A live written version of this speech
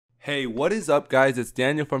Hey, what is up guys? It's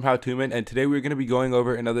Daniel from HowToMen, and today we're going to be going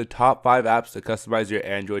over another top 5 apps to customize your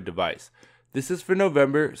Android device. This is for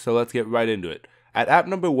November, so let's get right into it. At app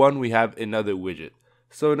number 1, we have Another Widget.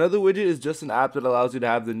 So Another Widget is just an app that allows you to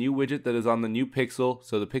have the new widget that is on the new Pixel,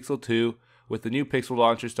 so the Pixel 2, with the new Pixel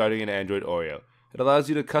launcher starting in Android Oreo. It allows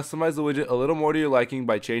you to customize the widget a little more to your liking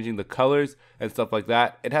by changing the colors and stuff like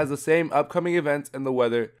that. It has the same upcoming events and the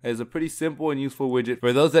weather, and is a pretty simple and useful widget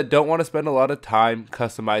for those that don't want to spend a lot of time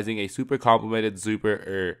customizing a super complicated zooper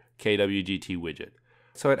or KWGT widget.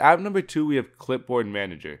 So at app number 2, we have Clipboard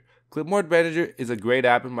Manager. Clipboard Manager is a great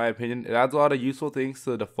app in my opinion. It adds a lot of useful things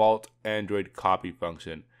to the default Android copy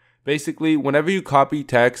function. Basically, whenever you copy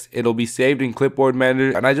text, it'll be saved in Clipboard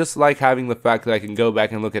Manager, and I just like having the fact that I can go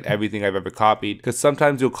back and look at everything I've ever copied, because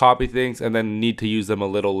sometimes you'll copy things and then need to use them a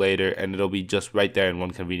little later, and it'll be just right there in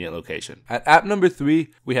one convenient location. At app number 3,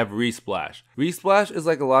 we have Resplash. Resplash is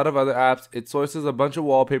like a lot of other apps. It sources a bunch of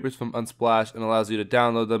wallpapers from Unsplash and allows you to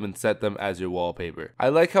download them and set them as your wallpaper. I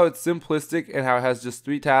like how it's simplistic and how it has just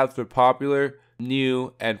 3 tabs for popular,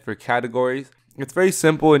 new, and for categories. It's very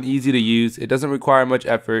simple and easy to use, it doesn't require much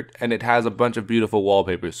effort, and it has a bunch of beautiful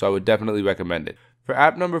wallpapers, so I would definitely recommend it. For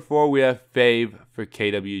app number 4, we have Fave for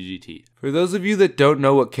KWGT. For those of you that don't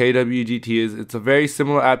know what KWGT is, it's a very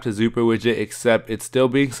similar app to Zooper Widget, except it's still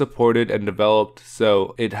being supported and developed,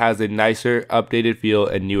 so it has a nicer, updated feel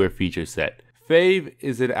and newer feature set. Fave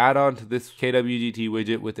is an add-on to this KWGT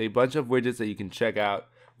widget with a bunch of widgets that you can check out.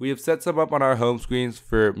 We have set some up on our home screens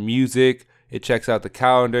for music. It checks out the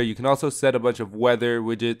calendar. You can also set a bunch of weather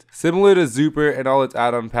widgets. Similar to Zooper and all its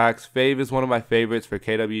add-on packs, Fave is one of my favorites for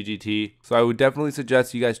KWGT, so I would definitely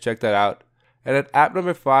suggest you guys check that out. And at app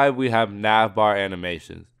number 5, we have Navbar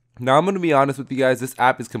animations. Now I'm going to be honest with you guys, this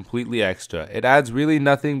app is completely extra. It adds really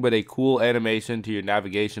nothing but a cool animation to your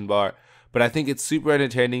navigation bar, but I think it's super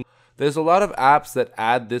entertaining. There's a lot of apps that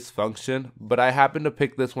add this function, but I happened to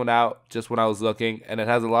pick this one out just when I was looking, and it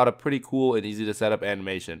has a lot of pretty cool and easy to set up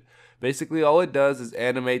animation. Basically, all it does is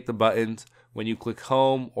animate the buttons when you click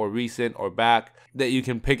home or recent or back that you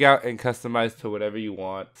can pick out and customize to whatever you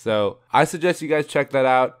want. So I suggest you guys check that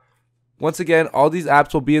out. Once again, all these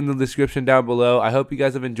apps will be in the description down below. I hope you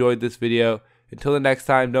guys have enjoyed this video. Until the next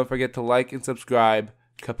time, don't forget to like and subscribe.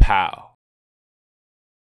 Kapow.